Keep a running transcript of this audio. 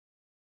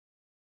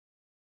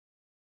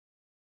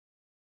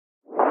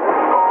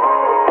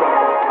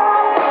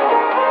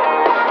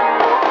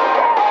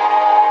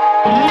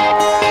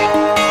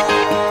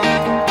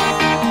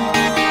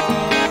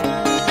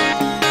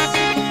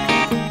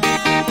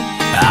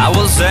I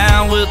was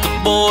out with the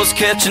boys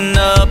catching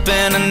up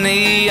in a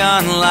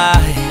neon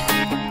light.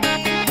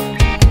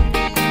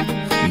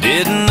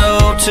 Didn't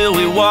know till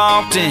we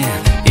walked in,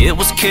 it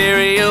was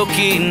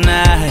karaoke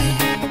night.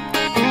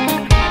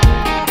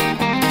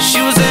 She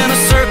was in a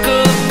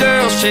circle of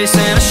girls chasing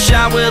a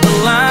shot with a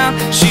line.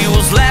 She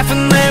was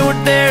laughing, they were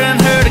daring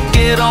her to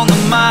get on the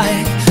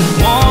mic.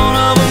 One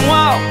of them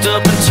walked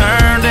up and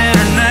turned in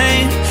her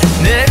name.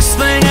 Next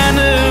thing I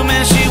knew,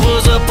 man, she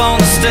was up on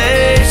the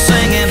stage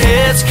singing,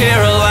 heads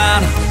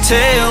Carolina,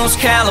 tails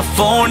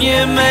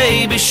California.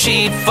 Maybe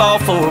she'd fall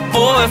for a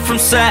boy from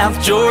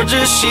South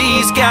Georgia.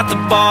 She's got the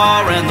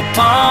bar in the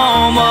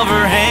palm of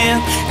her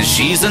hand, and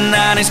she's a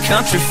 90s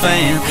country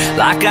fan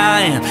like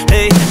I am.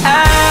 Hey,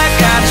 I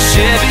got a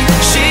Chevy,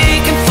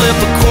 she can flip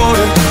a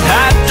quarter.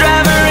 I'd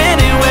drive her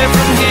anywhere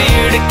from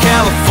here to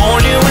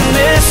California. When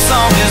this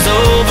song is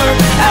over,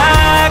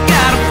 I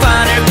gotta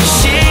find her, 'cause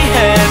she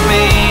had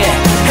me at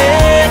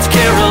heads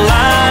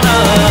Carolina.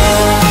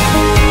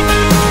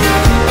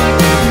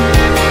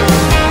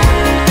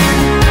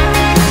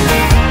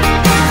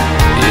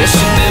 Yeah,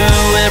 she knew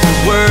every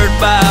word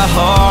by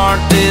heart,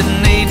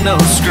 didn't need no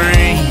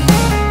screen.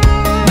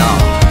 No,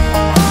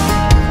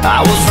 I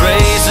was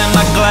raising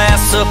my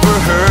glass up for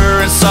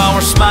her and saw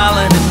her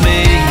smiling at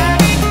me.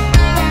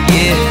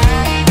 Yeah,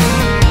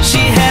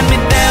 she had me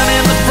down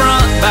in the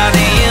front by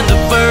the end of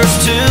verse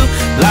 2,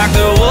 like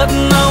there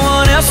wasn't no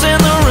one else in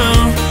the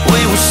room.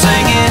 We were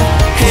singing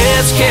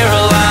heads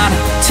Carolina,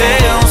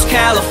 tails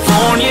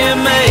California.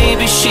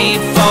 Maybe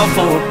she'd fall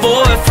for a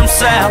boy from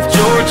South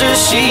Georgia.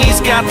 She's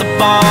got the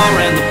bar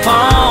in the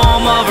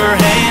palm of her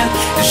hand,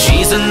 and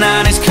she's a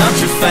 90s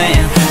country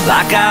fan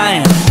like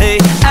I am. Hey,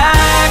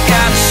 I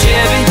got a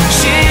Chevy,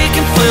 she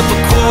can flip a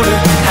quarter.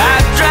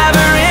 I'd drive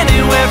her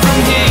anywhere from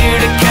here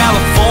to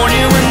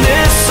California. When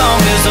this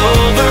song is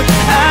over,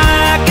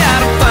 I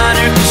gotta find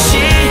her, 'cause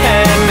she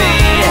had me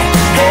at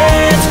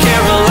heads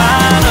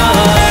Carolina.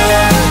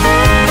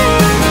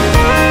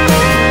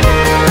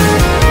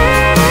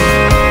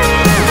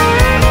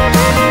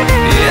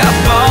 Yeah, I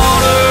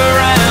bought her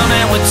around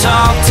and we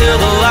talked till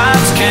the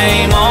lights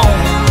came on.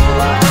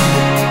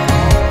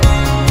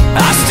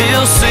 I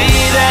still see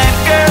that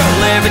girl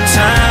every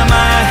time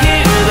I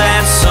hear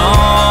that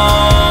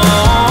song.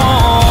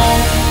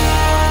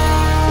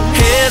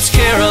 Heads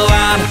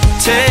Carolina,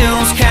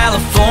 tails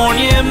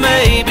California.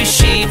 Maybe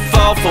she'd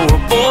fall for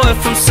a boy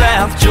from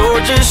South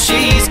Georgia.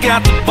 She's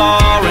got the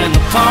bar in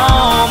the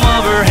palm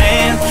of her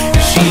hand,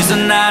 and she's a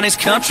 90s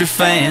country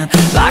fan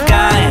like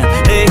I am.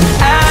 Hey,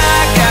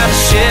 I got a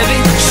Chevy,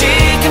 she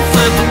can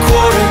flip a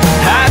quarter.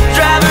 I'd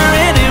drive her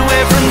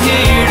anywhere from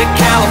here to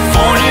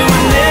California.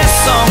 When this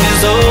song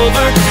is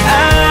over,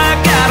 I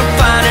gotta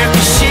find her,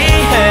 'cause she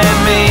had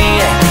me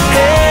at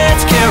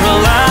heads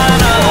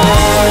Carolina.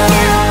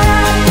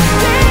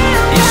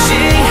 Yeah,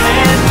 she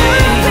had me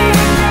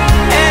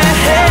at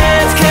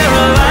heads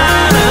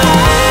Carolina.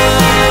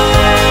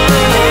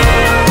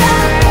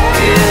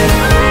 Yeah.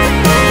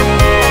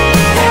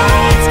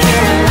 Heads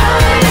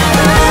Carolina.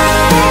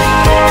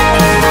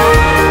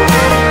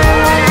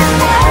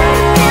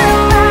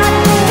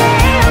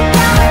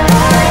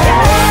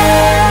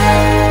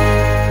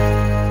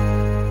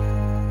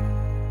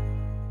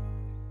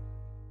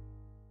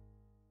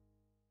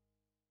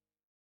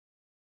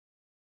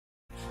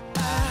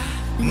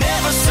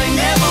 Never say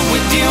never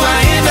with you, I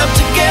end up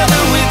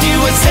together with you.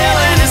 It's hell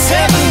and it's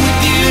heaven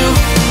with you,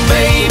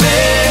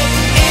 baby.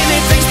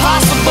 Anything's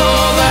possible,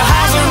 the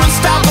highs are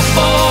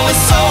unstoppable.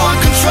 It's so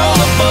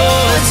uncontrollable,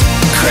 it's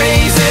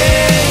crazy.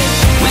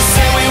 We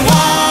say we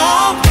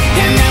won't,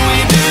 and then we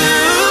do.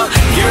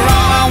 You're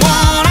all I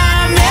want,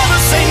 I never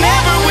say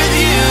never with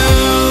you.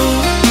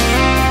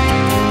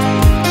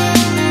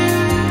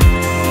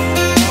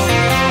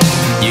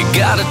 You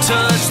got a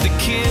touch that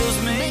kills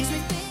me.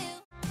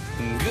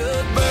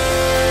 Good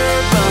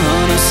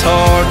bourbon is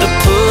hard to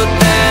put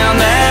down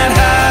that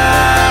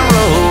high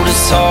road.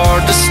 It's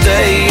hard to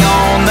stay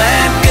on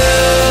that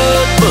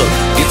good book.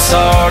 It's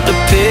hard to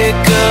pick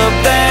up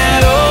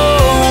that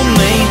old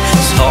me.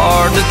 It's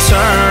hard to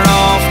turn